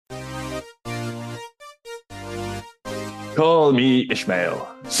Call me Ishmael.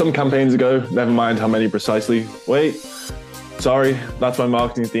 Some campaigns ago, never mind how many precisely. Wait, sorry, that's my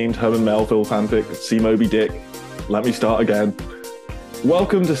marketing-themed Herman Melville fanfic, C-Moby Dick. Let me start again.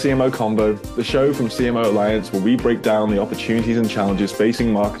 Welcome to CMO Convo, the show from CMO Alliance where we break down the opportunities and challenges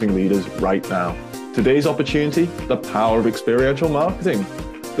facing marketing leaders right now. Today's opportunity, the power of experiential marketing.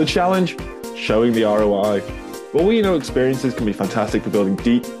 The challenge, showing the ROI. Well, we know experiences can be fantastic for building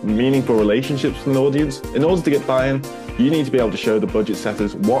deep, meaningful relationships with an audience. In order to get buy-in, you need to be able to show the budget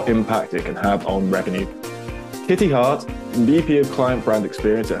setters what impact it can have on revenue. Kitty Hart, VP of Client Brand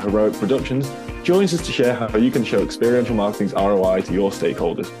Experience at Heroic Productions, joins us to share how you can show experiential marketing's ROI to your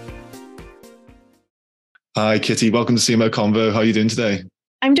stakeholders. Hi, Kitty. Welcome to CMO Convo. How are you doing today?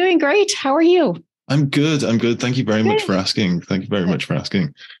 I'm doing great. How are you? I'm good. Thank you very much for asking.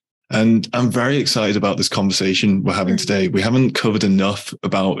 And I'm very excited about this conversation we're having today. We haven't covered enough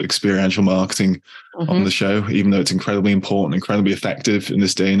about experiential marketing on the show, even though it's incredibly important, incredibly effective in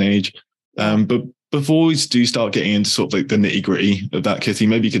this day and age. But before we do start getting into sort of like the nitty gritty of that, Kitty,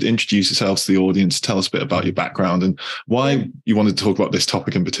 maybe you could introduce yourself to the audience, tell us a bit about your background and why you wanted to talk about this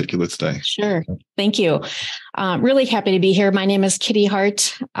topic in particular today. Sure. Thank you. Really happy to be here. My name is Kitty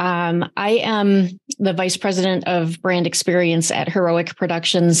Hart. I am the Vice President of Brand Experience at Heroic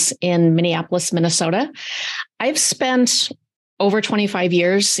Productions in Minneapolis, Minnesota. I've spent over 25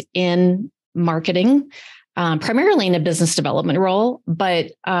 years in marketing, primarily in a business development role,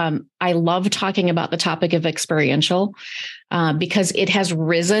 but I love talking about the topic of experiential because it has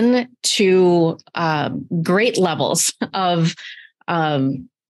risen to great levels of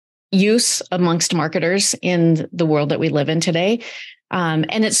use amongst marketers in the world that we live in today.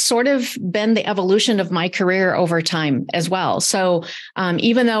 And it's sort of been the evolution of my career over time as well. So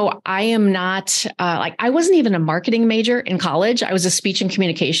even though I am not I wasn't even a marketing major in college, I was a speech and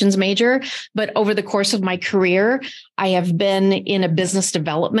communications major. But over the course of my career, I have been in a business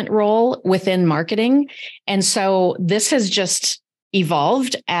development role within marketing. And so this has just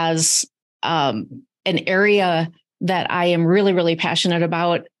evolved as an area that I am really, really passionate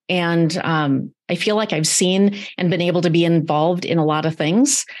about. And I feel like I've seen and been able to be involved in a lot of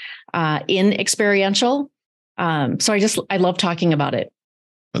things in experiential. So I love talking about it.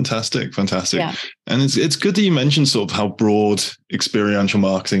 Fantastic. Yeah. And it's good that you mentioned sort of how broad experiential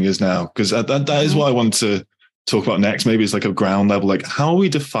marketing is now, because that is what I want to talk about next. Maybe it's like a ground level, like how are we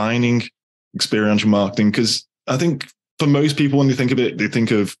defining experiential marketing? Because I think for most people, when they think of it, they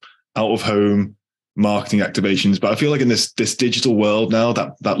think of out of home marketing activations, but I feel like in this digital world now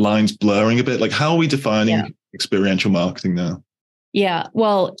that line's blurring a bit. Like how are we defining experiential marketing now? Yeah,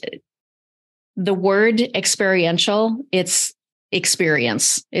 well, the word experiential, it's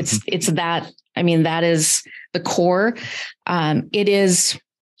experience. It's that, I mean, that is the core. It is,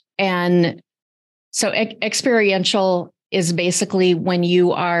 and so experiential is basically when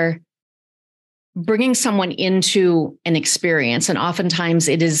you are bringing someone into an experience, and oftentimes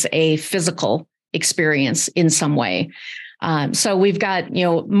it is a physical experience in some way. So we've got,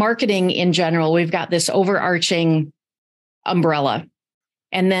 marketing in general, we've got this overarching umbrella.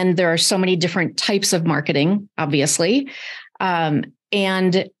 And then there are so many different types of marketing, obviously.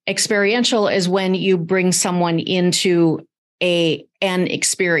 And experiential is when you bring someone into an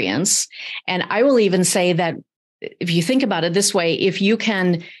experience. And I will even say that if you think about it this way, if you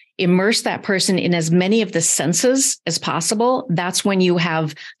can immerse that person in as many of the senses as possible, that's when you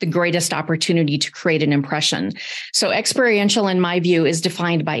have the greatest opportunity to create an impression. So experiential, in my view, is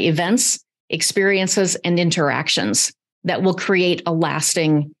defined by events, experiences, and interactions that will create a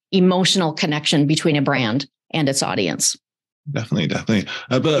lasting emotional connection between a brand and its audience. Definitely.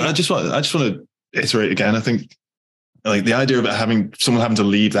 But I just want to iterate again. I think like the idea of someone having to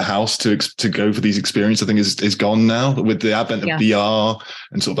leave the house to go for these experiences, I think is gone now with the advent of VR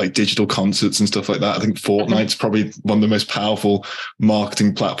and sort of like digital concerts and stuff like that. I think Fortnite's probably one of the most powerful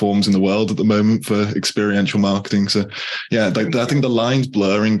marketing platforms in the world at the moment for experiential marketing. So yeah, I think the line's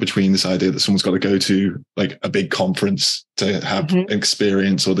blurring between this idea that someone's got to go to like a big conference to have an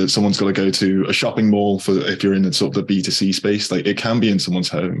experience, or that someone's got to go to a shopping mall for if you're in the sort of the B2C space. Like it can be in someone's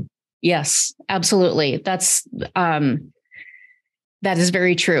home. Yes, absolutely. That is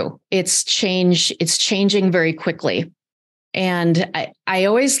very true. It's changing very quickly. And I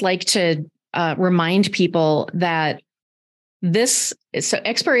always like to remind people that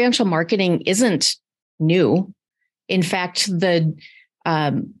experiential marketing isn't new. In fact, the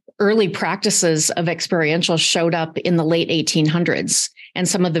early practices of experiential showed up in the late 1800s. And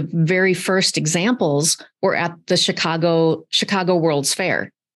some of the very first examples were at the Chicago World's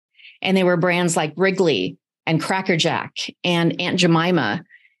Fair. And they were brands like Wrigley and Cracker Jack and Aunt Jemima.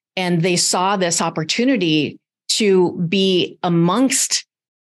 And they saw this opportunity to be amongst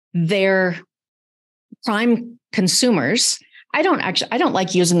their prime consumers. I don't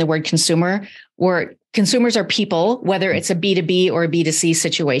like using the word consumer, or consumers are people, whether it's a B2B or a B2C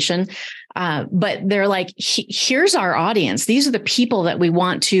situation. But they're like, here's our audience. These are the people that we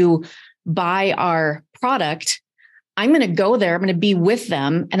want to buy our product. I'm going to go there. I'm going to be with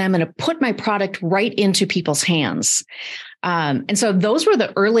them, and I'm going to put my product right into people's hands. And so those were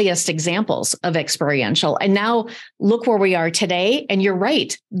the earliest examples of experiential. And now look where we are today. And you're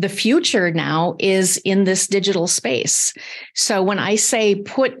right. The future now is in this digital space. So when I say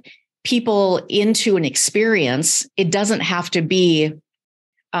put people into an experience, it doesn't have to be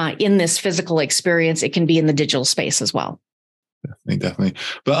in this physical experience. It can be in the digital space as well. Definitely.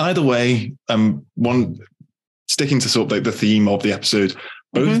 But either way, sticking to sort of like the theme of the episode,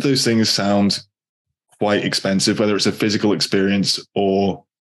 both of those things sound quite expensive, whether it's a physical experience or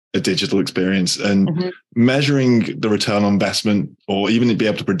a digital experience. And measuring the return on investment, or even to be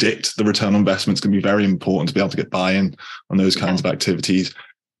able to predict the return on investment, is going to be very important to be able to get buy-in on those kinds of activities.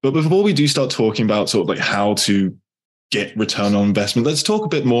 But before we do start talking about sort of like how to get return on investment, let's talk a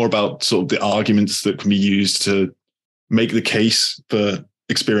bit more about sort of the arguments that can be used to make the case for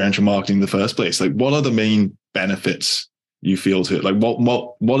experiential marketing in the first place. Like, what are the main benefits you feel to it? Like, what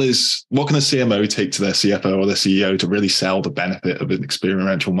can a CMO take to their CFO or their CEO to really sell the benefit of an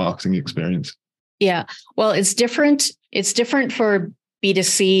experiential marketing experience? Yeah, well, it's different. It's different for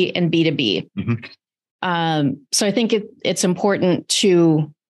B2C and B2B. So I think it's important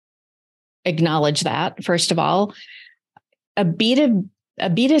to acknowledge that, first of all. A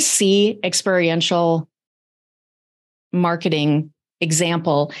B2C experiential marketing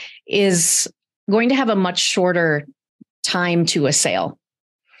example is going to have a much shorter time to a sale.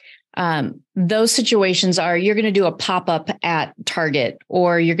 Those situations are, you're going to do a pop-up at Target,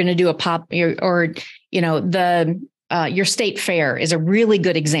 or you're going to do your state fair is a really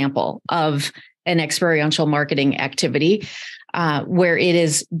good example of an experiential marketing activity where it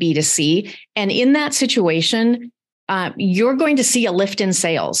is B2C. And in that situation, you're going to see a lift in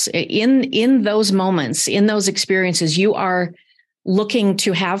sales. In those moments, in those experiences, you are looking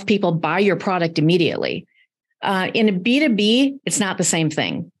to have people buy your product immediately. In a B2B, it's not the same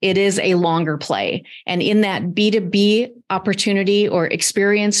thing. It is a longer play. And in that B2B opportunity or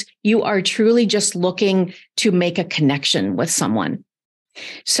experience, you are truly just looking to make a connection with someone.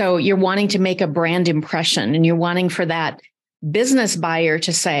 So you're wanting to make a brand impression, and you're wanting for that business buyer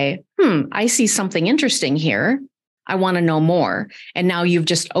to say, I see something interesting here. I want to know more. And now you've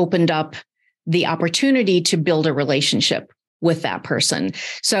just opened up the opportunity to build a relationship with that person.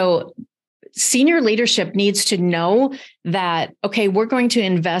 So senior leadership needs to know that, okay, we're going to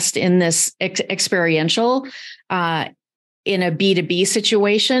invest in this experiential in a B2B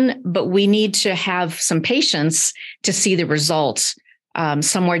situation, but we need to have some patience to see the results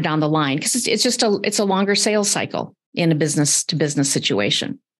somewhere down the line, because it's a longer sales cycle in a business to business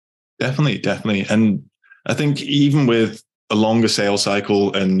situation. Definitely. And I think even with a longer sales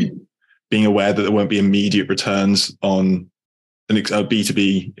cycle and being aware that there won't be immediate returns on a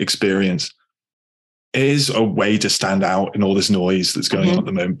B2B experience, it is a way to stand out in all this noise that's going on at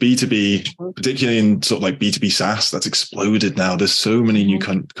the moment. B2B, particularly in sort of like B2B SaaS, that's exploded now. There's so many new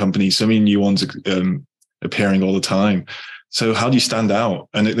companies, so many new ones appearing all the time. So how do you stand out?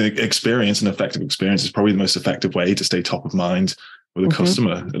 And the experience, an effective experience, is probably the most effective way to stay top of mind with a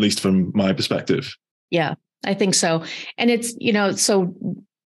customer, at least from my perspective. Yeah, I think so. And it's, so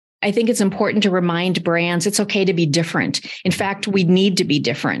I think it's important to remind brands it's okay to be different. In fact, we need to be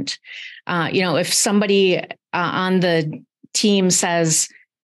different. If somebody on the team says,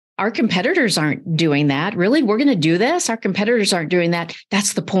 our competitors aren't doing that, really, we're going to do this? Our competitors aren't doing that.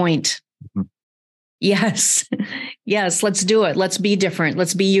 That's the point. Yes, let's do it. Let's be different.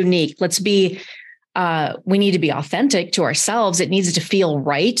 Let's be unique. We need to be authentic to ourselves. It needs to feel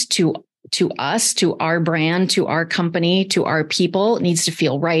right to us, to our brand, to our company, to our people. It needs to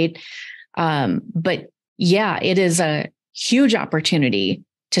feel right. But yeah, it is a huge opportunity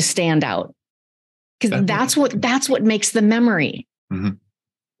to stand out, because that's what makes the memory.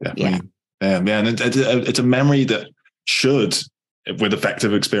 Definitely. Yeah. And it's a memory that should, with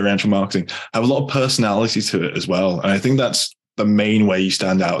effective experiential marketing, have a lot of personality to it as well. And I think that's the main way you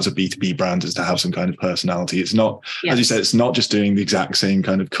stand out as a B2B brand, is to have some kind of personality. It's not, as you said, it's not just doing the exact same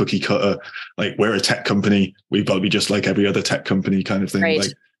kind of cookie cutter, like we're a tech company, we've got to be just like every other tech company kind of thing. Right.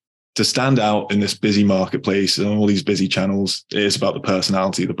 Like, to stand out in this busy marketplace and all these busy channels, it is about the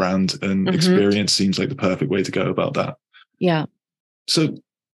personality of the brand, and experience seems like the perfect way to go about that. Yeah. So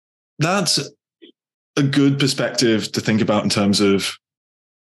that's a good perspective to think about in terms of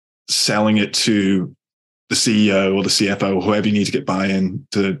selling it to the CEO or the CFO, whoever you need to get buy-in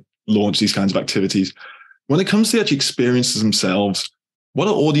to launch these kinds of activities. When it comes to the actual experiences themselves, what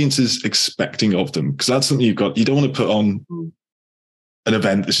are audiences expecting of them? Because that's something you don't want to put on an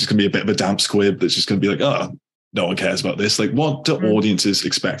event that's just going to be a bit of a damp squib that's just going to be like, oh, no one cares about this. Like, what do audiences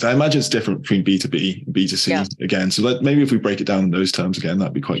expect? I imagine it's different between B2B and B2C again. So maybe if we break it down in those terms again,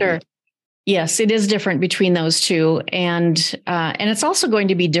 that'd be quite good. Yes, it is different between those two. And it's also going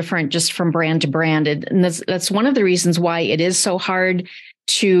to be different just from brand to brand. And that's one of the reasons why it is so hard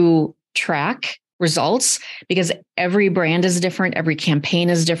to track results, because every brand is different. Every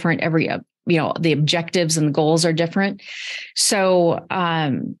campaign is different. Every, the objectives and the goals are different. So,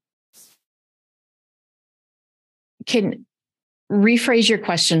 can rephrase your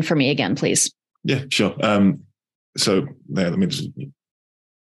question for me again, please? Yeah, sure. So let me just.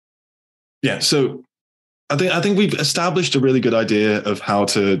 Yeah, so I think we've established a really good idea of how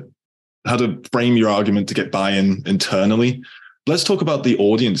to frame your argument to get buy-in internally. Let's talk about the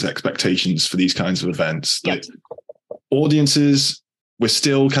audience expectations for these kinds of events. Yep. Like, audiences, we're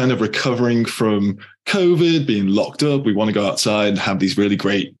still kind of recovering from COVID, being locked up. We want to go outside and have these really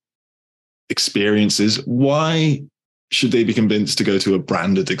great experiences. Why should they be convinced to go to a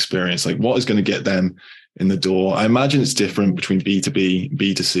branded experience? Like, what is going to get them in the door? I imagine it's different between B2B and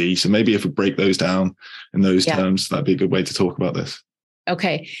B2C. So maybe if we break those down in those terms, that'd be a good way to talk about this.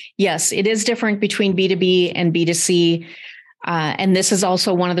 Okay. Yes, it is different between B2B and B2C. And this is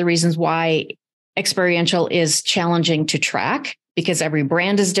also one of the reasons why experiential is challenging to track, because every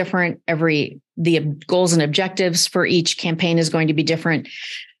brand is different. The goals and objectives for each campaign is going to be different.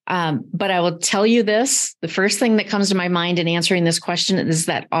 But I will tell you this, the first thing that comes to my mind in answering this question is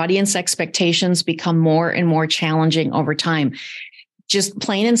that audience expectations become more and more challenging over time. Just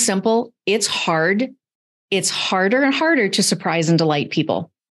plain and simple, it's hard. It's harder and harder to surprise and delight people.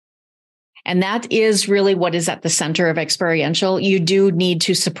 And that is really what is at the center of experiential. You do need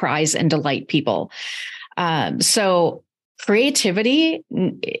to surprise and delight people. So creativity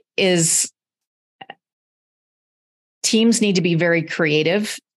teams need to be very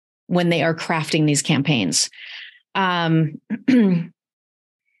creative when they are crafting these campaigns. In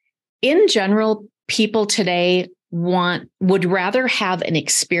general, people today would rather have an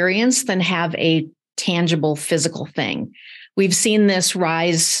experience than have a tangible physical thing. We've seen this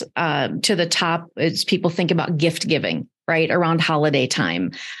rise to the top as people think about gift giving, right? Around holiday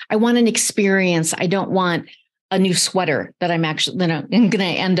time. I want an experience. I don't want a new sweater that I'm going to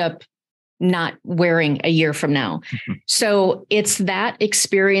end up not wearing a year from now. Mm-hmm. So it's that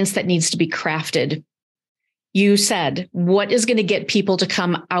experience that needs to be crafted. You said, what is going to get people to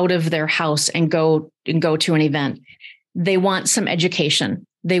come out of their house and go to an event? They want some education.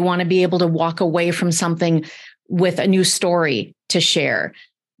 They want to be able to walk away from something with a new story to share.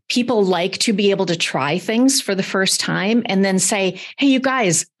 People like to be able to try things for the first time and then say, hey, you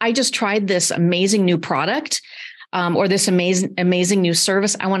guys, I just tried this amazing new product. Or this amazing new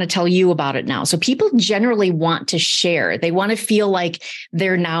service. I want to tell you about it now. So people generally want to share. They want to feel like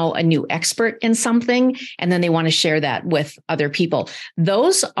they're now a new expert in something, and then they want to share that with other people.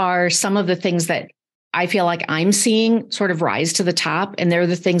 Those are some of the things that I feel like I'm seeing sort of rise to the top, and they're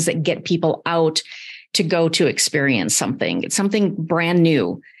the things that get people out to go to experience something. It's something brand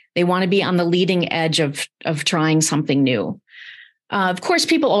new. They want to be on the leading edge of trying something new. Of course,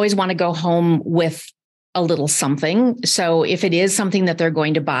 people always want to go home with a little something. So if it is something that they're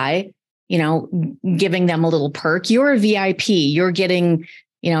going to buy, giving them a little perk, you're a VIP, you're getting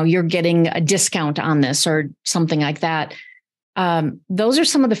a discount on this or something like that. Those are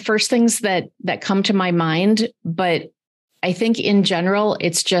some of the first things that come to my mind. But I think in general,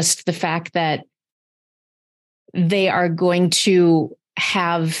 it's just the fact that they are going to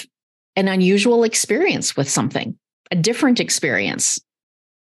have an unusual experience with something, a different experience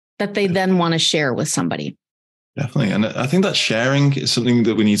that they then want to share with somebody. Definitely. And I think that sharing is something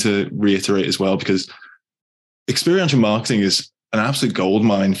that we need to reiterate as well, because experiential marketing is an absolute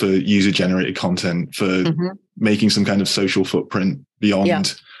goldmine for user-generated content, for making some kind of social footprint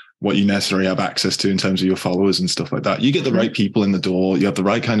beyond what you necessarily have access to in terms of your followers and stuff like that. You get the right people in the door, you have the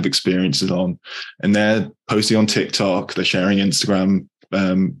right kind of experiences on, and they're posting on TikTok, they're sharing Instagram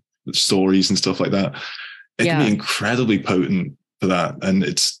stories and stuff like that. It can be incredibly potent for that. And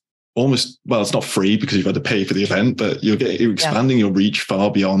it's almost, it's not free because you've had to pay for the event, but you're expanding your reach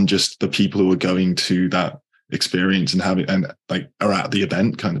far beyond just the people who are going to that experience and are at the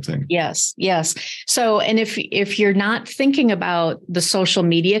event kind of thing. Yes. So, and if you're not thinking about the social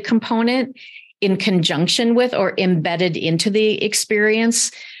media component in conjunction with or embedded into the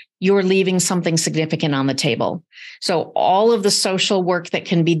experience, you're leaving something significant on the table. So all of the social work that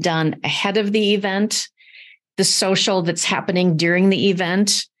can be done ahead of the event, the social that's happening during the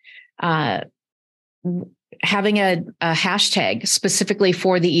event, having a hashtag specifically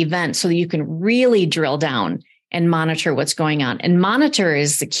for the event so that you can really drill down and monitor what's going on. And monitor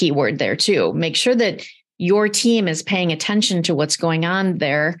is the key word there too. Make sure that your team is paying attention to what's going on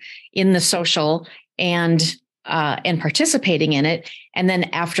there in the social and participating in it. And then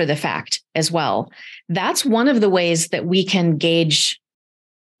after the fact as well. That's one of the ways that we can gauge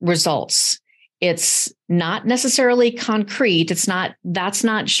results. It's not necessarily concrete. That's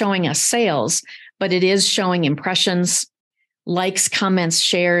not showing us sales, but it is showing impressions, likes, comments,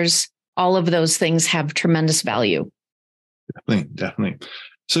 shares. All of those things have tremendous value. Definitely.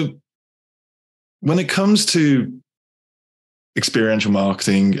 So when it comes to experiential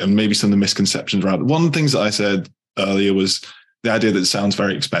marketing and maybe some of the misconceptions around it, one of the things that I said earlier was the idea that it sounds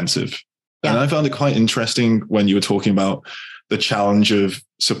very expensive. Yeah. And I found it quite interesting when you were talking about the challenge of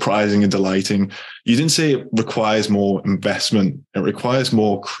surprising and delighting. You didn't say it requires more investment. It requires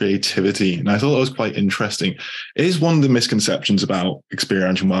more creativity. And I thought that was quite interesting. Is one of the misconceptions about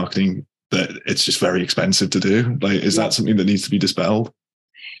experiential marketing that it's just very expensive to do? Like, is that something that needs to be dispelled?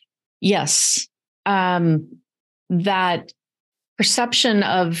 Yes. That perception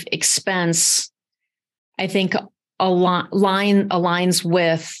of expense, I think, aligns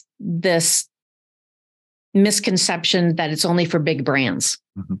with this misconception that it's only for big brands.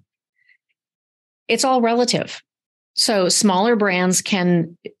 Mm-hmm. It's all relative. So smaller brands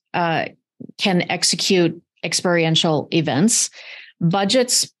can execute experiential events.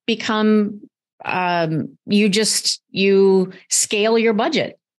 Budgets become you scale your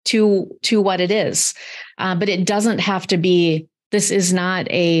budget to what it is, but it doesn't have to be. This is not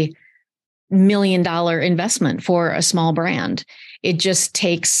a $1 million investment for a small brand. It just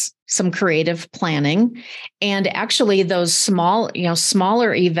takes some creative planning. And actually those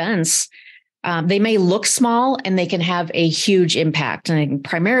smaller events, they may look small and they can have a huge impact, and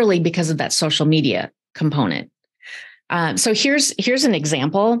primarily because of that social media component. So here's an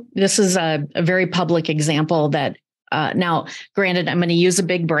example. This is a very public example that now, granted, I'm going to use a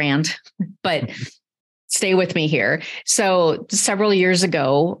big brand, but stay with me here. So several years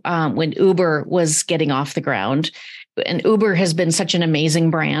ago, when Uber was getting off the ground, and Uber has been such an amazing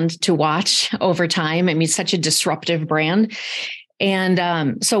brand to watch over time. I mean, such a disruptive brand.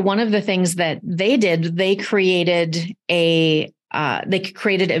 And so one of the things that they did, they created a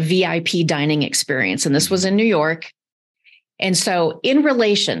VIP dining experience. And this was in New York. And so in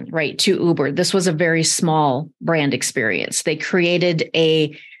relation, right, to Uber, this was a very small brand experience. They created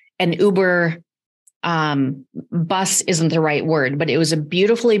an Uber bus isn't the right word, but it was a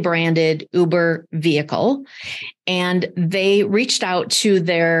beautifully branded Uber vehicle. And they reached out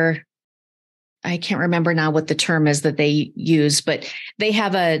to I can't remember now what the term is that they use, but they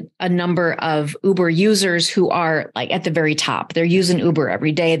have a number of Uber users who are like at the very top. They're using Uber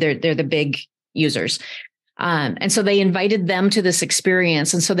every day. They're the big users. And so they invited them to this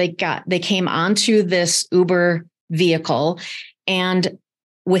experience. And so they came onto this Uber vehicle, and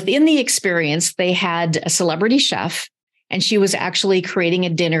within the experience, they had a celebrity chef, and she was actually creating a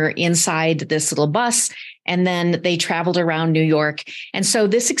dinner inside this little bus. And then they traveled around New York. And so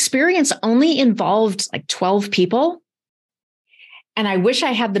this experience only involved like 12 people. And I wish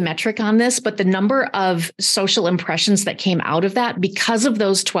I had the metric on this, but the number of social impressions that came out of that because of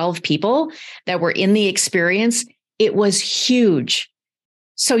those 12 people that were in the experience, it was huge.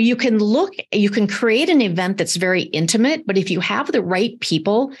 So you can create an event that's very intimate, but if you have the right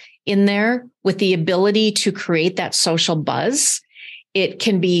people in there with the ability to create that social buzz, it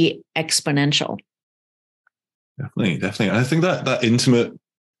can be exponential. Definitely. I think that intimate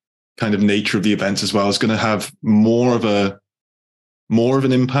kind of nature of the event as well is going to have more of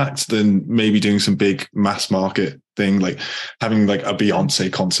an impact than maybe doing some big mass market thing, like having like a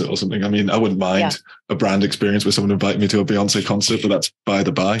Beyonce concert or something. I mean, I wouldn't mind a brand experience where someone invited me to a Beyonce concert, but that's by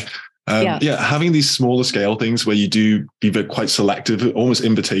the by. Having these smaller scale things where you do be quite selective, almost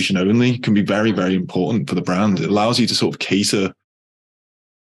invitation only, can be very, very important for the brand. It allows you to sort of cater.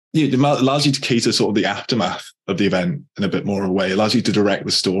 It allows you to cater sort of the aftermath of the event in a bit more of a way. It allows you to direct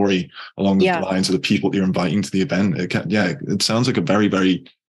the story along the lines of the people that you're inviting to the event. It sounds like a very, very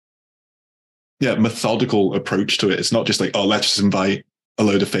methodical approach to it. It's not just like, oh, let's just invite a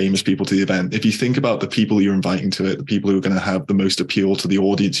load of famous people to the event. If you think about the people you're inviting to it, the people who are going to have the most appeal to the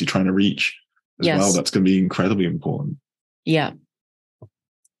audience you're trying to reach as well, that's going to be incredibly important. Yeah.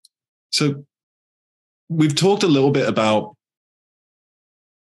 So we've talked a little bit about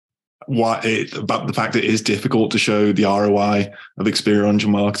about the fact that it is difficult to show the ROI of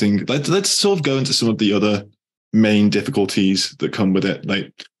experiential marketing. Let's sort of go into some of the other main difficulties that come with it.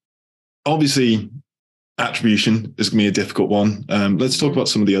 Like, obviously, attribution is going to be a difficult one. Let's talk about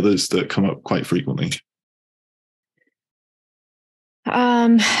some of the others that come up quite frequently.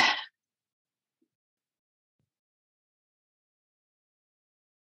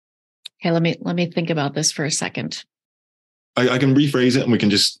 Okay, let me think about this for a second. I can rephrase it and we can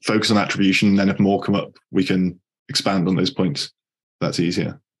just focus on attribution. And then if more come up, we can expand on those points. That's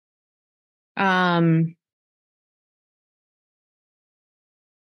easier. Because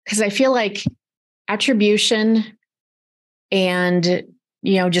I feel like attribution and,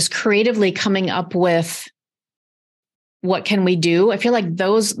 just creatively coming up with what can we do? I feel like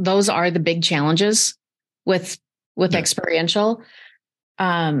those are the big challenges with experiential.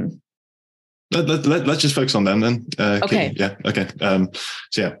 Let's just focus on them then. Okay. Kitty. Yeah. Okay.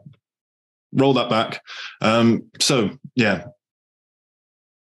 Roll that back.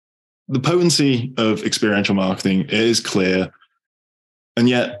 The potency of experiential marketing is clear, and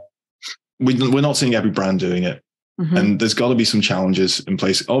yet we're not seeing every brand doing it. Mm-hmm. And there's got to be some challenges in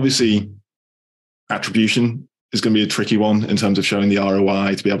place. Obviously, attribution is going to be a tricky one in terms of showing the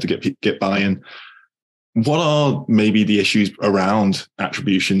ROI to be able to get buy-in. What are maybe the issues around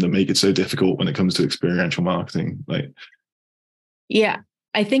attribution that make it so difficult when it comes to experiential marketing? I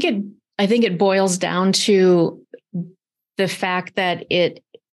think it boils down to the fact that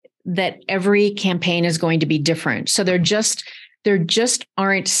every campaign is going to be different. So there just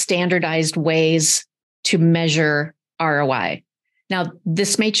aren't standardized ways to measure ROI. Now,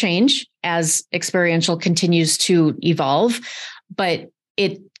 this may change as experiential continues to evolve, but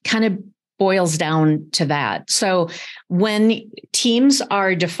it kind of boils down to that. So when teams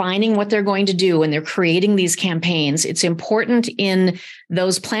are defining what they're going to do and they're creating these campaigns, it's important in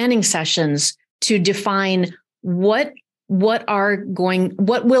those planning sessions to define what will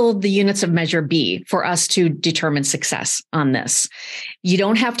the units of measure be for us to determine success on this. You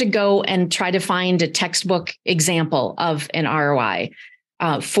don't have to go and try to find a textbook example of an ROI.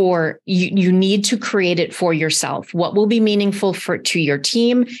 You need to create it for yourself. What will be meaningful to your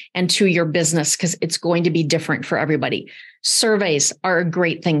team and to your business, because it's going to be different for everybody. Surveys are a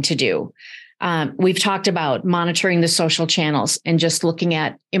great thing to do. We've talked about monitoring the social channels and just looking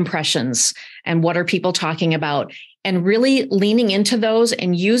at impressions and what are people talking about, and really leaning into those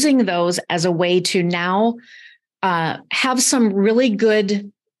and using those as a way to now have some really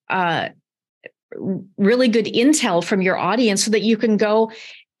good intel from your audience so that you can go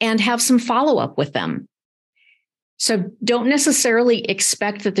and have some follow-up with them. So don't necessarily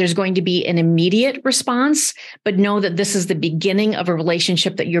expect that there's going to be an immediate response, but know that this is the beginning of a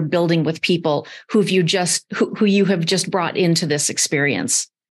relationship that you're building with people who you have just brought into this experience.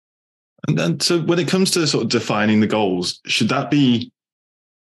 And then, so when it comes to sort of defining the goals, should that be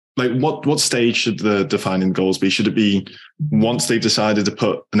like what stage should the defining goals be? Should it be once they've decided to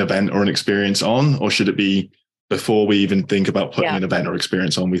put an event or an experience on, or should it be before we even think about putting an event or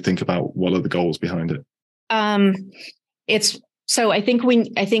experience on, we think about what are the goals behind it? I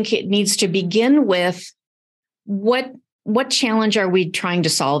think it needs to begin with what challenge are we trying to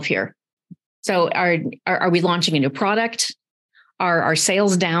solve here? So are we launching a new product? Are our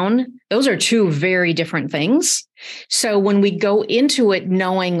sales down? Those are two very different things. So when we go into it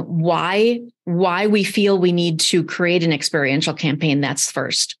knowing why we feel we need to create an experiential campaign, that's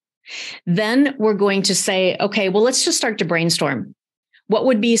first. Then we're going to say, okay, well, let's just start to brainstorm. What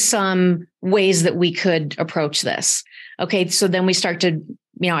would be some ways that we could approach this? Okay, so then we start to,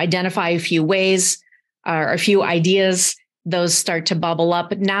 identify a few ways or a few ideas. Those start to bubble up.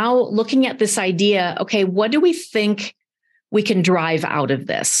 But now looking at this idea, okay, what do we think we can drive out of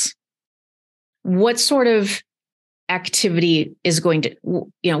this? What sort of activity is going to,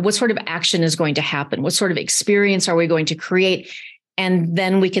 what sort of action is going to happen? What sort of experience are we going to create? And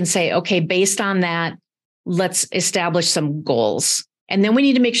then we can say, okay, based on that, let's establish some goals. And then we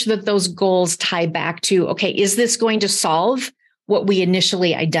need to make sure that those goals tie back to, okay, is this going to solve what we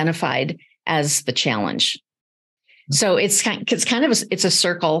initially identified as the challenge? So it's kind of a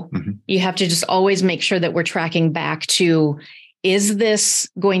circle. Mm-hmm. You have to just always make sure that we're tracking back to, is this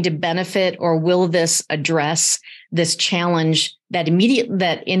going to benefit or will this address this challenge that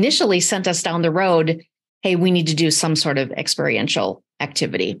initially sent us down the road? Hey, we need to do some sort of experiential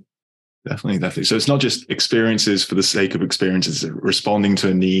activity. Definitely. So it's not just experiences for the sake of experiences, responding to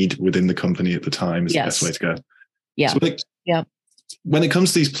a need within the company at the time is the best way to go. Yeah. So when it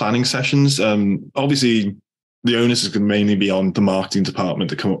comes to these planning sessions, obviously the onus is going to mainly be on the marketing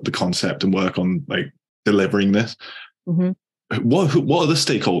department to come up with the concept and work on delivering this. Mm-hmm. What other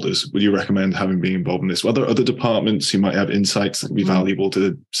stakeholders would you recommend having been involved in this? What other departments who might have insights that would be valuable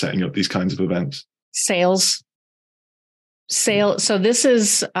to setting up these kinds of events? Sales. So this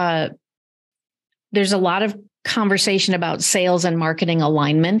is there's a lot of conversation about sales and marketing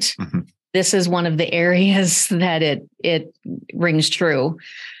alignment. This is one of the areas that it rings true.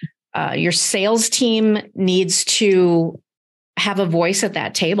 Your sales team needs to have a voice at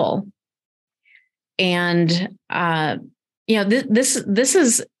that table. And,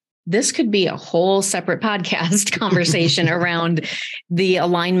 this could be a whole separate podcast conversation around the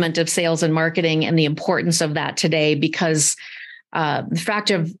alignment of sales and marketing and the importance of that today, because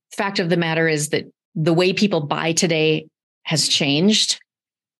the fact of the matter is that the way people buy today has changed.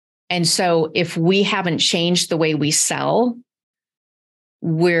 And so if we haven't changed the way we sell,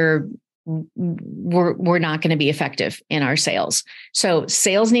 we're not going to be effective in our sales. So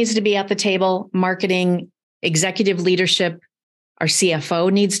sales needs to be at the table, marketing, executive leadership, our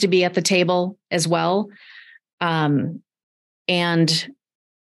CFO needs to be at the table as well. And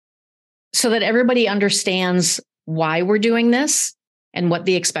so that everybody understands why we're doing this and what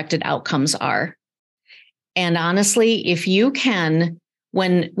the expected outcomes are. And honestly, if you can,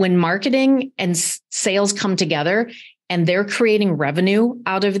 when marketing and sales come together and they're creating revenue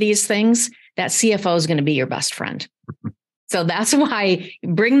out of these things, that CFO is going to be your best friend. So that's why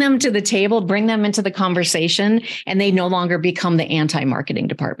bring them to the table, bring them into the conversation, and they no longer become the anti-marketing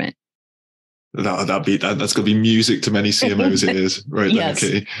department. That's going to be music to many CMOs' ears, right? Yes.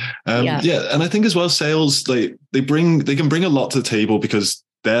 There, Kitty. Yeah, and I think as well, sales they can bring a lot to the table because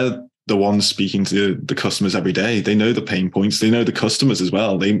they're the ones speaking to the customers every day. They know the pain points. They know the customers as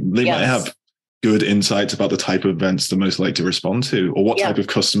well. They might have good insights about the type of events they're most likely to respond to, or what type of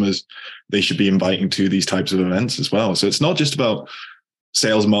customers they should be inviting to these types of events as well. So it's not just about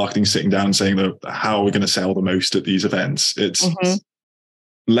sales marketing sitting down and saying, how are we going to sell the most at these events? It's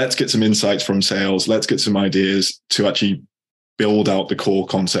let's get some insights from sales. Let's get some ideas to actually build out the core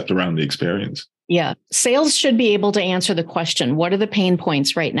concept around the experience. Yeah. Sales should be able to answer the question, what are the pain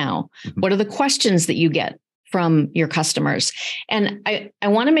points right now? What are the questions that you get from your customers? And I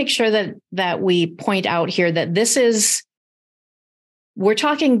want to make sure that we point out here that we're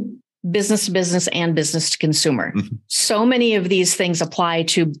talking business to business and business to consumer. So many of these things apply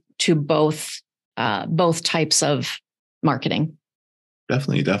to both types of marketing.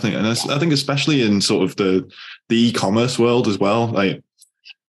 Definitely. And I think especially in sort of the e-commerce world as well, like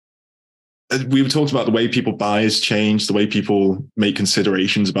we talked about the way people buy has changed, the way people make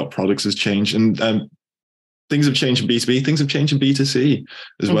considerations about products has changed, and things have changed in B2B, things have changed in B2C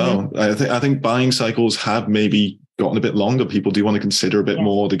as well. I think buying cycles have maybe gotten a bit longer. People do want to consider a bit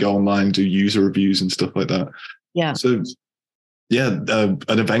more. They go online, do user reviews and stuff like that. Yeah. So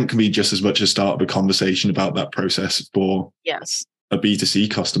an event can be just as much a start of a conversation about that process for a B2C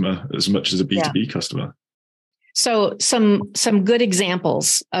customer as much as a B2B customer. So some good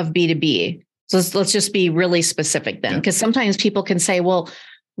examples of B2B. So let's just be really specific then, because sometimes people can say, well,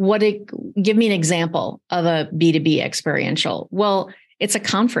 give me an example of a B2B experiential. Well, it's a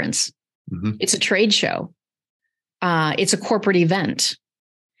conference. It's a trade show. It's a corporate event.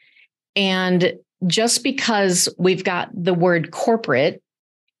 And just because we've got the word corporate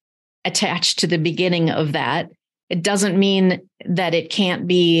attached to the beginning of that, it doesn't mean that it can't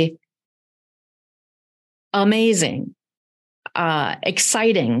be amazing,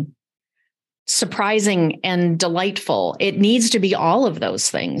 exciting, surprising, and delightful. It needs to be all of those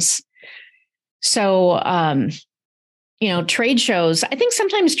things. So, trade shows, I think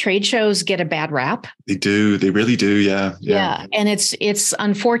sometimes trade shows get a bad rap. They do. They really do. Yeah. And it's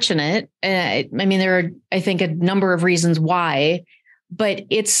unfortunate. There are, I think, a number of reasons why, but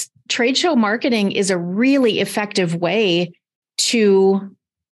trade show marketing is a really effective way to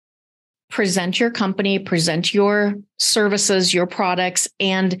present your company, present your services, your products,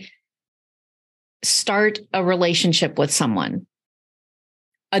 and start a relationship with someone,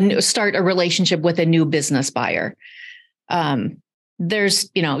 start a relationship with a new business buyer. Yes,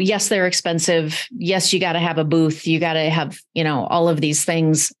 they're expensive. Yes, you got to have a booth. You got to have, all of these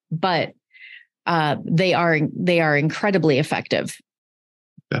things, but they are incredibly effective.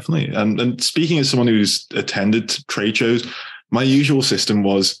 Definitely. And speaking as someone who's attended trade shows, my usual system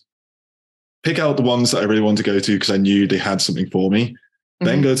was pick out the ones that I really wanted to go to because I knew they had something for me.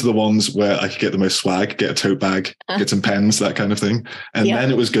 Then go to the ones where I could get the most swag, get a tote bag, get some pens, that kind of thing. And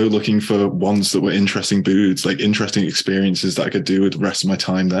then it was go looking for ones that were interesting booths, like interesting experiences that I could do with the rest of my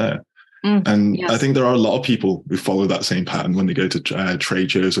time there. I think there are a lot of people who follow that same pattern when they go to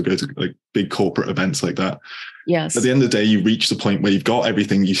trade shows or go to like big corporate events like that. Yes. At the end of the day, you reach the point where you've got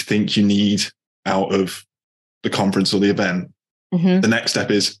everything you think you need out of the conference or the event. The next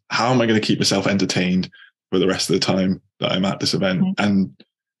step is, how am I going to keep myself entertained for the rest of the time that I'm at this event? And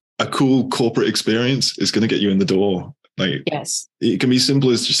a cool corporate experience is going to get you in the door Like, yes, it can be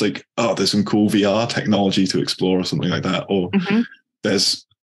simple as just like, oh, there's some cool VR technology to explore or something like that. Or there's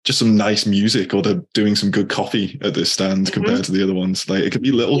just some nice music, or they're doing some good coffee at this stand compared to the other ones. Like, it can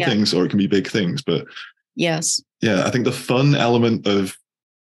be little things or it can be big things. But yes, yeah, I think the fun element of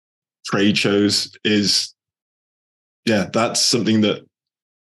trade shows is, that's something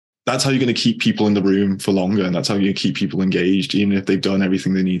that's how you're going to keep people in the room for longer. And that's how you keep people engaged, even if they've done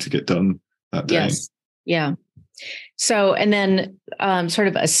everything they need to get done that day. yes, yeah. So, and then sort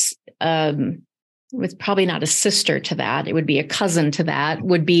of with probably not a sister to that, it would be a cousin to that,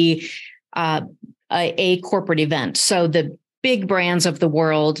 would be a corporate event. So the big brands of the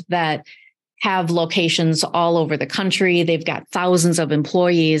world that have locations all over the country, they've got thousands of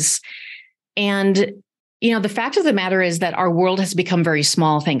employees. And, the fact of the matter is that our world has become very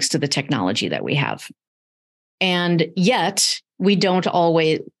small thanks to the technology that we have. And yet we don't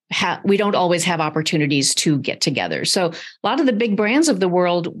always have opportunities to get together. So a lot of the big brands of the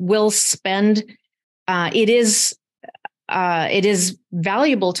world will spend, it is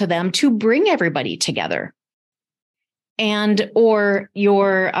valuable to them to bring everybody together. Or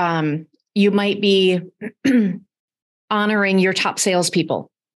you might be honoring your top salespeople.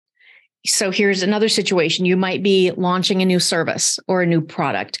 So here's another situation. You might be launching a new service or a new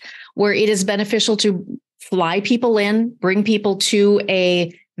product where it is beneficial to fly people in, bring people to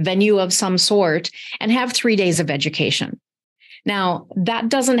a venue of some sort, and have 3 days of education. Now, that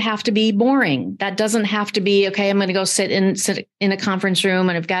doesn't have to be boring. That doesn't have to be, okay, I'm going to go sit in a conference room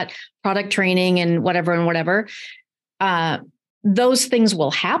and I've got product training and whatever. Those things will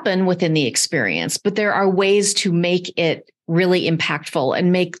happen within the experience, but there are ways to make it really impactful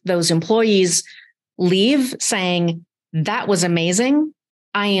and make those employees leave saying, that was amazing.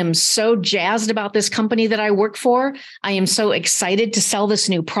 I am so jazzed about this company that I work for. I am so excited to sell this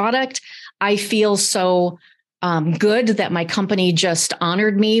new product. I feel so good that my company just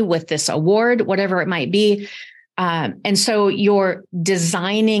honored me with this award, whatever it might be. And so you're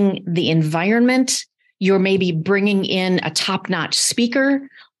designing the environment. You're maybe bringing in a top-notch speaker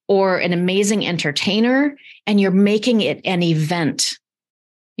or an amazing entertainer, and you're making it an event.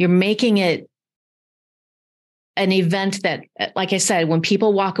 You're making it an event that, like I said, when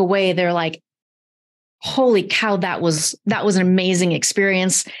people walk away, they're like, holy cow, that was an amazing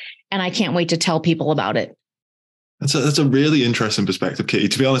experience. And I can't wait to tell people about it. That's a really interesting perspective, Kitty.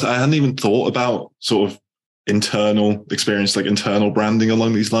 To be honest, I hadn't even thought about sort of internal experience, like internal branding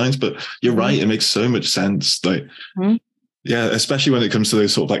along these lines, but you're right. It makes so much sense. Like, yeah, especially when it comes to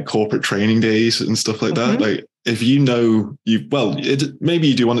those sort of like corporate training days and stuff like that. Like, if maybe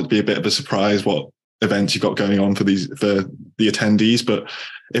you do want it to be a bit of a surprise what events you've got going on for the attendees, but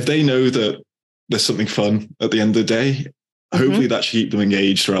if they know that there's something fun at the end of the day, hopefully that should keep them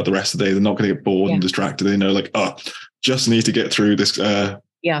engaged throughout the rest of the day. They're not going to get bored and distracted. They know, like, just need to get through this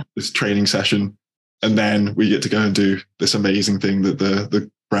this training session, and then we get to go and do this amazing thing that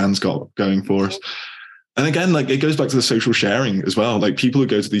the brand's got going for us. And again, like, it goes back to the social sharing as well. Like, people who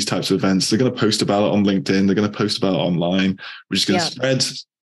go to these types of events, they're going to post about it on LinkedIn. They're going to post about it online, which is going to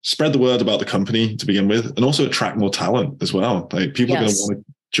spread the word about the company to begin with, and also attract more talent as well. Like, people are going to want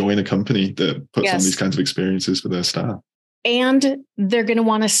to join a company that puts on these kinds of experiences for their staff. And they're going to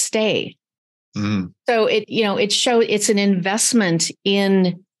want to stay. So it's an investment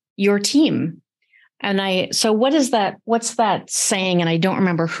in your team. And what's that saying? And I don't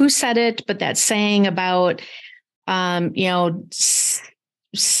remember who said it, but that saying about, some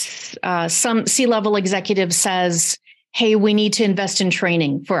C-level executive says, hey, we need to invest in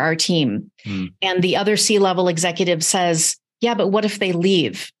training for our team. And the other C-level executive says, yeah, but what if they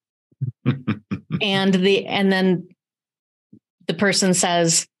leave? and then the person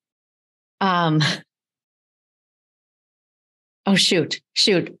says, oh, shoot,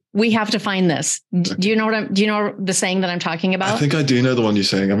 we have to find this. Do you know the saying that I'm talking about? I think I do know the one you're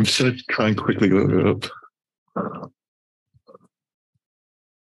saying. I'm just going to try and quickly look it up.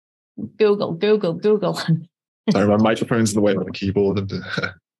 Google. Sorry, my microphone's in the way of the keyboard.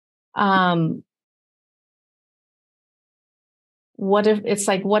 What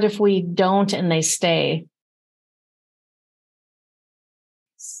if we don't and they stay?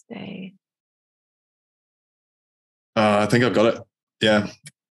 I think I've got it. Yeah.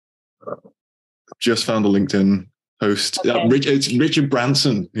 Just found a LinkedIn post. Okay. It's Richard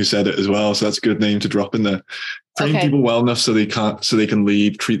Branson who said it as well. So that's a good name to drop in there. Train people well enough so they can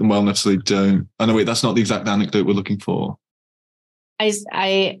lead, treat them well enough so they don't. Oh no, wait, that's not the exact anecdote we're looking for.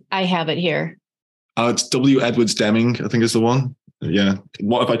 I have it here. It's W. Edwards Deming, I think is the one. Yeah.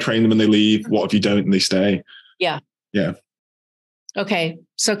 What if I train them and they leave? What if you don't and they stay? Yeah. Yeah. Okay.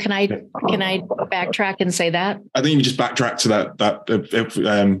 So can I backtrack and say that? I think you just backtrack to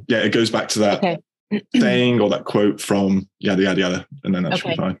that. It goes back to that Okay. saying or that quote from yada yada yada, and then that should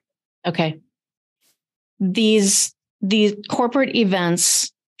be fine. Okay. These corporate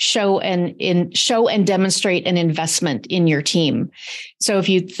events show and demonstrate an investment in your team. So if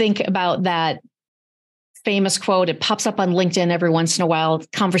you think about that famous quote, it pops up on LinkedIn every once in a while,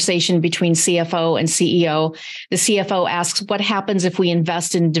 conversation between CFO and CEO. The CFO asks, what happens if we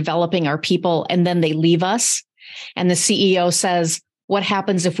invest in developing our people and then they leave us? And the CEO says, what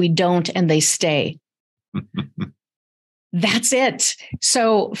happens if we don't and they stay? That's it.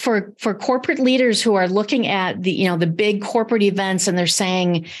 So for corporate leaders who are looking at the big corporate events and they're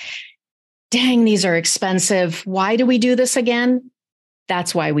saying, dang, these are expensive. Why do we do this again?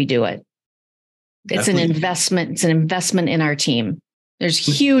 That's why we do it. It's an investment. It's an investment in our team. There's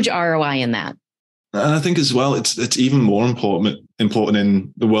huge ROI in that. And I think as well, it's even more important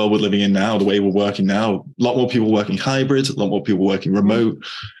in the world we're living in now, the way we're working now. A lot more people working hybrid, a lot more people working remote.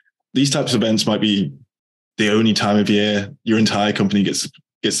 Mm-hmm. These types of events might be the only time of year your entire company gets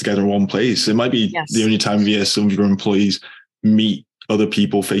together in one place. It might be the only time of year some of your employees meet other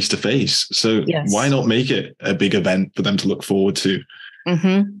people face to face. So why not make it a big event for them to look forward to?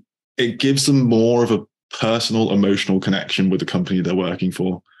 Mm-hmm. It gives them more of a personal, emotional connection with the company they're working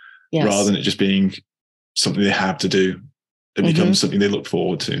for, rather than it just being something they have to do. It becomes something they look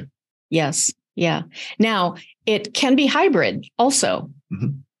forward to. Yes. Yeah. Now, it can be hybrid also.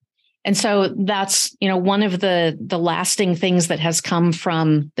 Mm-hmm. And so that's, one of the lasting things that has come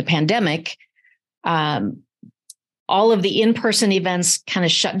from the pandemic. All of the in-person events kind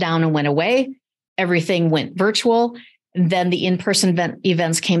of shut down and went away. Everything went virtual. And then the in-person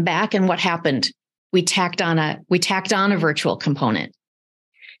events came back. And what happened? We tacked on a virtual component.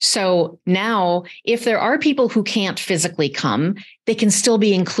 So now if there are people who can't physically come, they can still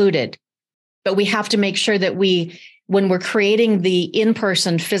be included. But we have to make sure that when we're creating the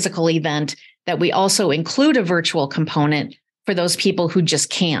in-person physical event, that we also include a virtual component for those people who just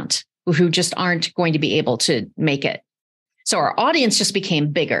can't, who just aren't going to be able to make it. So our audience just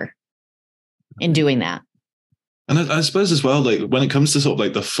became bigger in doing that. And I suppose as well, like when it comes to sort of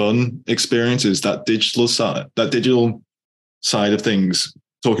like the fun experiences, that digital side of things,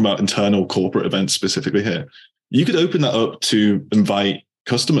 talking about internal corporate events specifically here, you could open that up to invite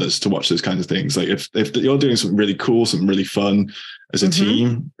customers to watch those kinds of things. Like if you're doing something really cool, something really fun as a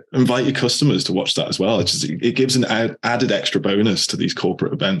team, invite your customers to watch that as well. It gives an added extra bonus to these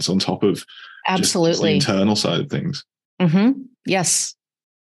corporate events on top of just the internal side of things. Mm-hmm. Yes.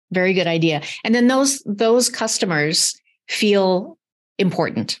 Very good idea. And then those customers feel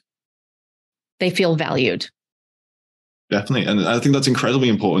important. They feel valued. Definitely. And I think that's incredibly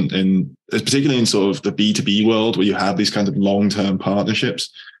important particularly in sort of the B2B world where you have these kind of long-term partnerships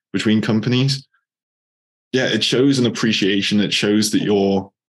between companies. Yeah, it shows an appreciation. It shows that you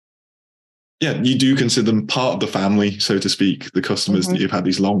do consider them part of the family, so to speak, the customers that you've had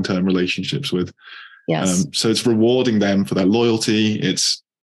these long-term relationships with. Yes. So it's rewarding them for their loyalty. It's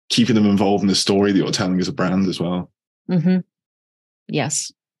keeping them involved in the story that you're telling as a brand as well. Mm-hmm.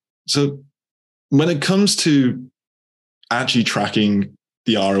 Yes. So when it comes to actually tracking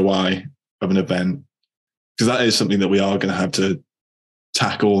the ROI of an event, because that is something that we are going to have to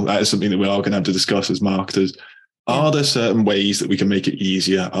tackle, that is something that we are going to have to discuss as marketers. Are there certain ways that we can make it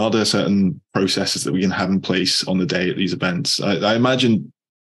easier? Are there certain processes that we can have in place on the day at these events? I imagine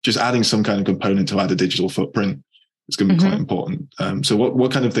just adding some kind of component to add a digital footprint is going to be quite important. So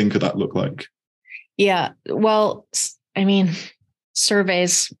what kind of thing could that look like? Yeah. Well, I mean,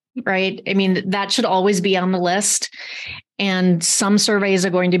 surveys, right? I mean, that should always be on the list. And some surveys are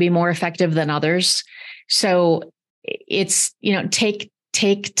going to be more effective than others. So it's,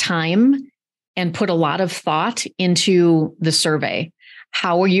 take time and put a lot of thought into the survey.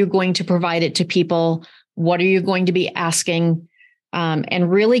 How are you going to provide it to people? What are you going to be asking?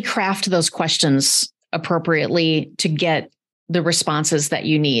 And really craft those questions appropriately to get the responses that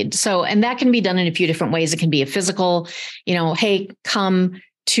you need. So, and that can be done in a few different ways. It can be a physical, hey, come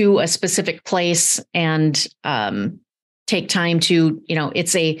to a specific place and take time to,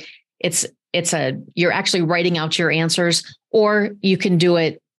 you're actually writing out your answers, or you can do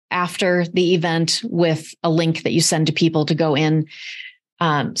it after the event with a link that you send to people to go in.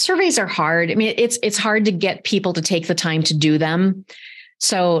 Surveys are hard. I mean, it's hard to get people to take the time to do them.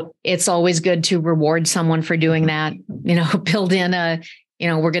 So it's always good to reward someone for doing that, build in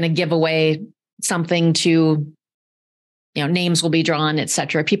we're going to give away something to, names will be drawn, et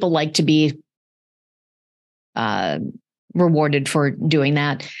cetera. People like to be rewarded for doing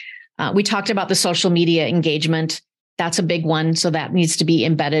that. We talked about the social media engagement. That's a big one. So that needs to be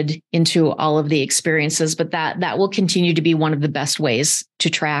embedded into all of the experiences, but that will continue to be one of the best ways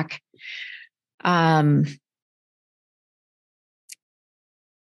to track.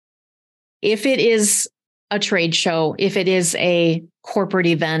 If it is a trade show, if it is a corporate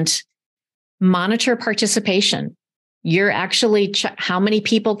event, monitor participation. You're actually how many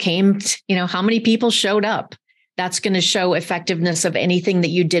people came, how many people showed up. That's going to show effectiveness of anything that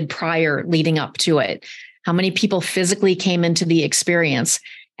you did prior leading up to it. How many people physically came into the experience,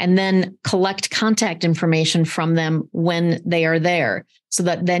 and then collect contact information from them when they are there, so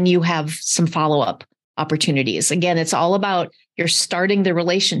that then you have some follow-up opportunities. Again, it's all about you're starting the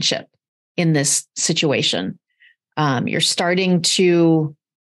relationship in this situation. You're starting to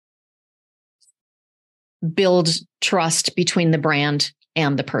build trust between the brand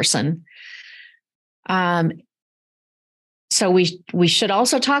and the person. So we should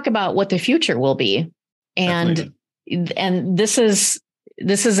also talk about what the future will be. And this is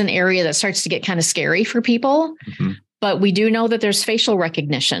an area that starts to get kind of scary for people, but we do know that there's facial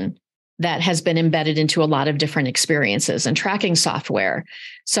recognition that has been embedded into a lot of different experiences and tracking software.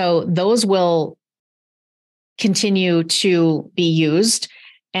 So those will continue to be used.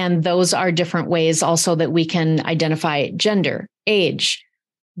 And those are different ways also that we can identify gender, age.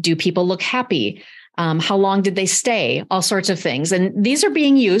 Do people look happy? How long did they stay? All sorts of things. And these are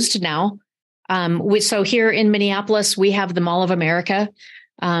being used now. So here in Minneapolis, we have the Mall of America,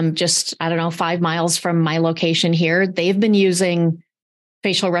 just, 5 miles from my location here. They've been using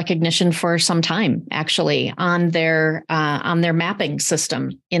facial recognition for some time, actually, on their mapping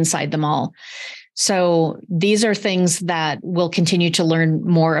system inside the mall. So these are things that we'll continue to learn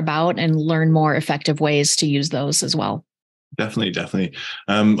more about and learn more effective ways to use those as well. Definitely.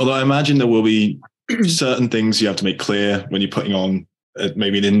 Although I imagine there will be certain things you have to make clear when you're putting on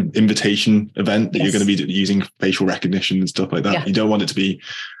maybe an invitation event that you're going to be using facial recognition and stuff like that. Yeah. You don't want it to be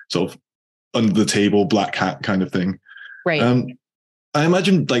sort of under the table, black hat kind of thing. Right. I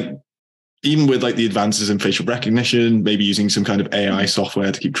imagine even with the advances in facial recognition, maybe using some kind of AI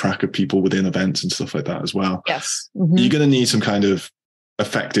software to keep track of people within events and stuff like that as well. Yes. You're going to need some kind of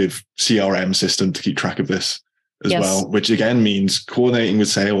effective CRM system to keep track of this as well, which again means coordinating with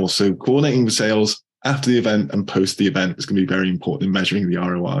sales. So coordinating with sales after the event and post the event is going to be very important in measuring the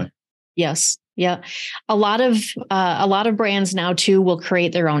ROI. Yes. Yeah. A lot of brands now too will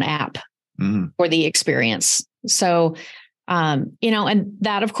create their own app for the experience. So and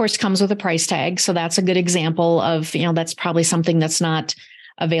that of course comes with a price tag. So that's a good example of, that's probably something that's not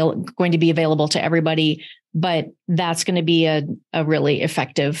going to be available to everybody, but that's going to be a really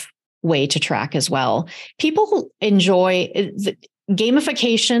effective way to track as well. People enjoy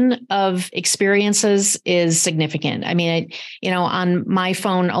gamification of experiences is significant. I mean, on my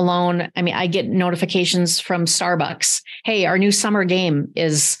phone alone, I get notifications from Starbucks. Hey, our new summer game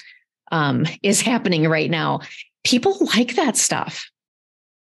is happening right now. People like that stuff.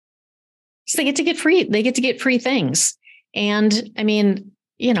 So they get to get free things. And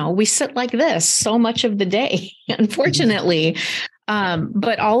we sit like this so much of the day, unfortunately.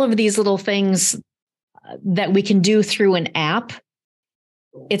 But all of these little things that we can do through an app,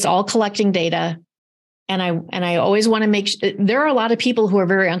 it's all collecting data. And I always want to make sure there are a lot of people who are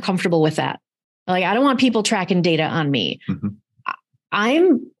very uncomfortable with that. I don't want people tracking data on me.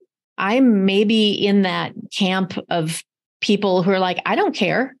 I'm maybe in that camp of people who are I don't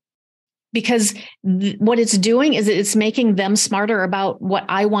care, because what it's doing is it's making them smarter about what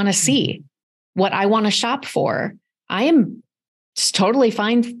I want to see, what I want to shop for. It's totally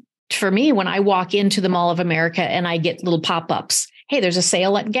fine for me when I walk into the Mall of America and I get little pop-ups. Hey, there's a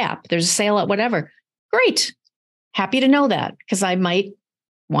sale at Gap. There's a sale at whatever. Great. Happy to know that, because I might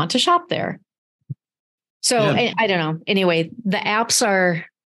want to shop there. So I don't know. Anyway, the apps are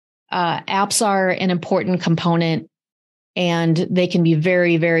an important component, and they can be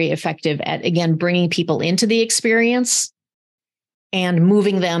very, very effective at, again, bringing people into the experience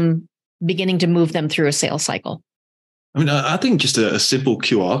and beginning to move them through a sales cycle. I think just a simple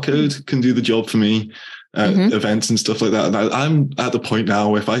QR code can do the job for me at events and stuff like that. And I'm at the point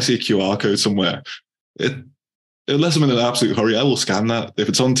now, if I see a QR code somewhere, unless I'm in an absolute hurry, I will scan that. If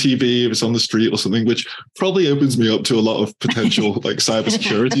it's on TV, if it's on the street or something, which probably opens me up to a lot of potential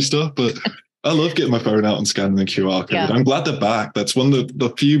cybersecurity stuff. But I love getting my phone out and scanning the QR code. Yeah. I'm glad they're back. That's one of the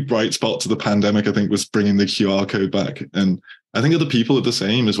few bright spots of the pandemic, I think, was bringing the QR code back. And I think other people are the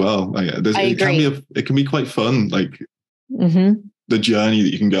same as well. It can be quite fun, the journey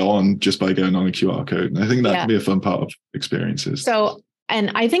that you can go on just by going on a QR code. And I think that can be a fun part of experiences. So,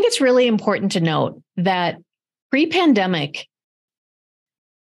 and I think it's really important to note that pre-pandemic,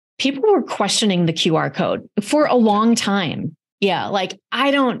 people were questioning the QR code for a long time. Yeah. Like, I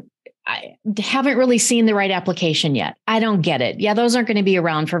haven't really seen the right application yet. I don't get it. Yeah. Those aren't going to be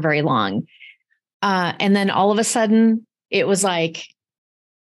around for very long. And then all of a sudden it was like,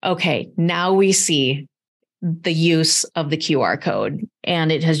 okay, now we see the use of the QR code,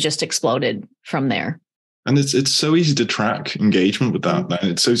 and it has just exploded from there. And it's so easy to track engagement with that.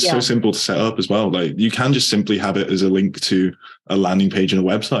 And it's so simple to set up as well. Like, you can just simply have it as a link to a landing page on a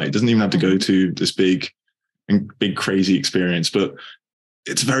website. It doesn't even have to go to this big crazy experience, but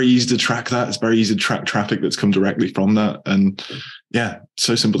it's very easy to track that. It's very easy to track traffic that's come directly from that. And yeah,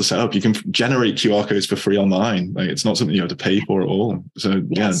 so simple to set up. You can generate QR codes for free online. Like, it's not something you have to pay for at all. So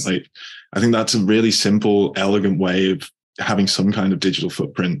yes. Yeah, like, I think that's a really simple, elegant way of having some kind of digital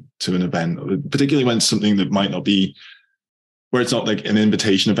footprint to an event, particularly when it's something that might not be, where it's not like an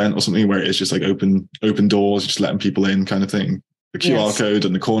invitation event or something where it's just like open doors, just letting people in kind of thing. The QR code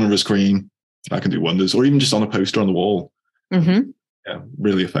on the corner of a screen, that can do wonders, or even just on a poster on the wall. Mm-hmm. Yeah,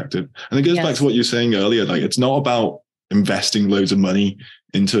 really effective. And it goes back to what you were saying earlier. Like, it's not about investing loads of money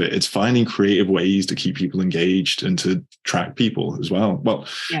into it. It's finding creative ways to keep people engaged and to track people as well. Well,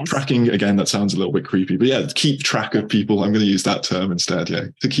 tracking, again, that sounds a little bit creepy, but yeah, keep track of people. I'm going to use that term instead. Yeah,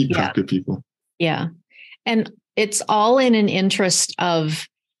 to keep track of people. Yeah. And it's all in an interest of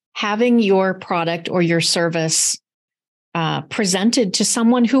having your product or your service presented to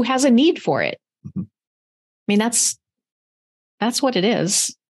someone who has a need for it. Mm-hmm. I mean, that's what it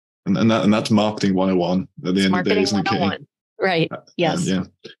is. And that's marketing 101 at the end of the day, isn't it, Kitty? Right. Yes. Yeah.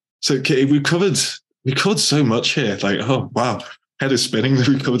 So, Kitty, we covered so much here. Like, oh wow, head is spinning.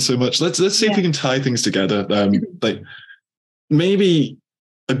 We covered so much. Let's see if we can tie things together. Like, maybe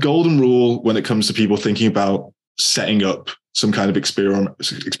a golden rule when it comes to people thinking about setting up some kind of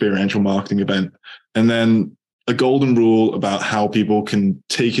experiential marketing event, and then a golden rule about how people can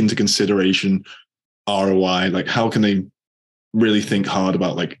take into consideration ROI. Like, how can they really think hard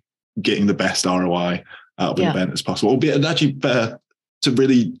about like getting the best ROI out of an event as possible? Or be actually better to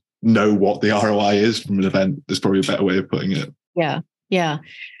really know what the ROI is from an event. There's probably a better way of putting it. Yeah. Yeah.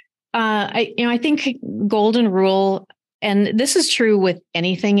 I think golden rule, and this is true with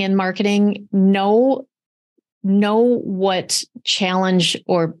anything in marketing, know what challenge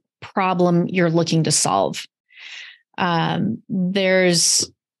or problem you're looking to solve.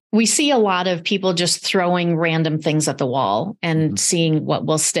 We see a lot of people just throwing random things at the wall and seeing what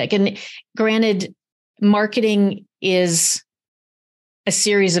will stick. And granted, marketing is a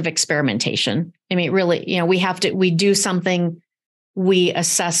series of experimentation. I mean, really, we do something, we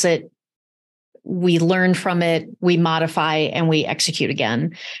assess it, we learn from it, we modify, and we execute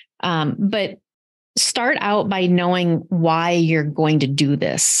again. But start out by knowing why you're going to do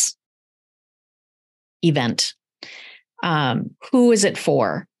this event. Who is it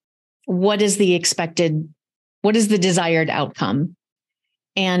for? What is the desired outcome?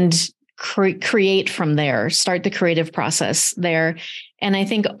 And create from there, start the creative process there. And I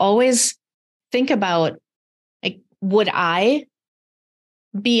think always think about, like, would I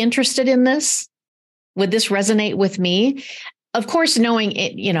be interested in this? Would this resonate with me? Of course, knowing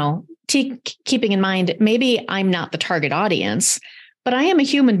it, keeping in mind, maybe I'm not the target audience, but I am a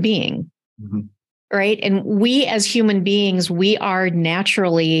human being, right? And we as human beings, we are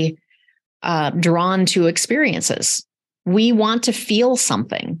naturally drawn to experiences. We want to feel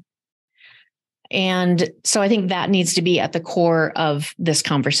something. And so I think that needs to be at the core of this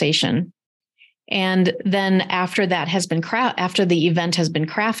conversation. And then after that has been after the event has been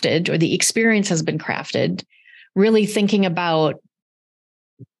crafted or the experience has been crafted, really thinking about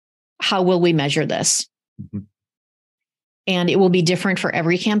how will we measure this? And it will be different for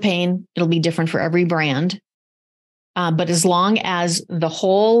every campaign. It'll be different for every brand. But as long as the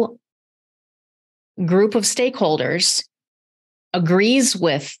whole group of stakeholders agrees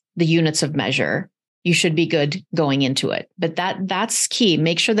with the units of measure, you should be good going into it. But that's key.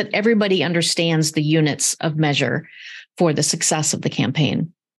 Make sure that everybody understands the units of measure for the success of the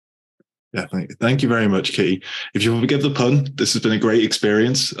campaign. Definitely. Thank you very much, Kitty. If you forgive the pun, this has been a great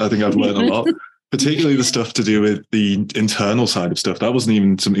experience. I think I've learned a lot, particularly the stuff to do with the internal side of stuff. That wasn't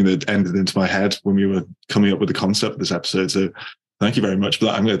even something that entered into my head when we were coming up with the concept of this episode. So thank you very much for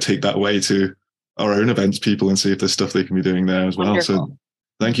that. I'm going to take that away to our own events people and see if there's stuff they can be doing there as well. Wonderful. So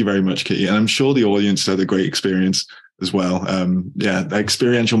thank you very much, Kitty. And I'm sure the audience had a great experience as well.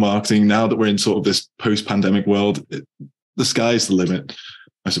 Experiential marketing, now that we're in sort of this post-pandemic world, the sky's the limit,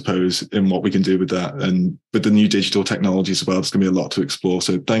 I suppose, in what we can do with that. And with the new digital technologies as well, there's going to be a lot to explore.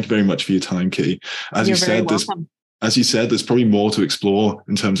 So thank you very much for your time, Kitty. As you said, as you said, there's probably more to explore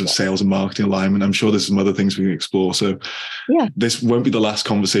in terms of sales and marketing alignment. I'm sure there's some other things we can explore. So this won't be the last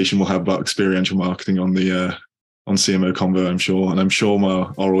conversation we'll have about experiential marketing on the on CMO Convo, I'm sure. And I'm sure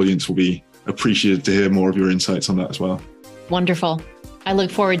our audience will be appreciative to hear more of your insights on that as well. Wonderful. I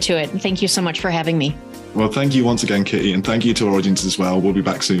look forward to it. Thank you so much for having me. Well, thank you once again, Kitty, and thank you to our audience as well. We'll be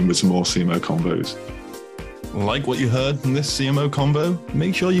back soon with some more CMO Convos. Like what you heard from this CMO Convo?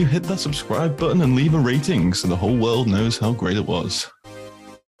 Make sure you hit that subscribe button and leave a rating so the whole world knows how great it was.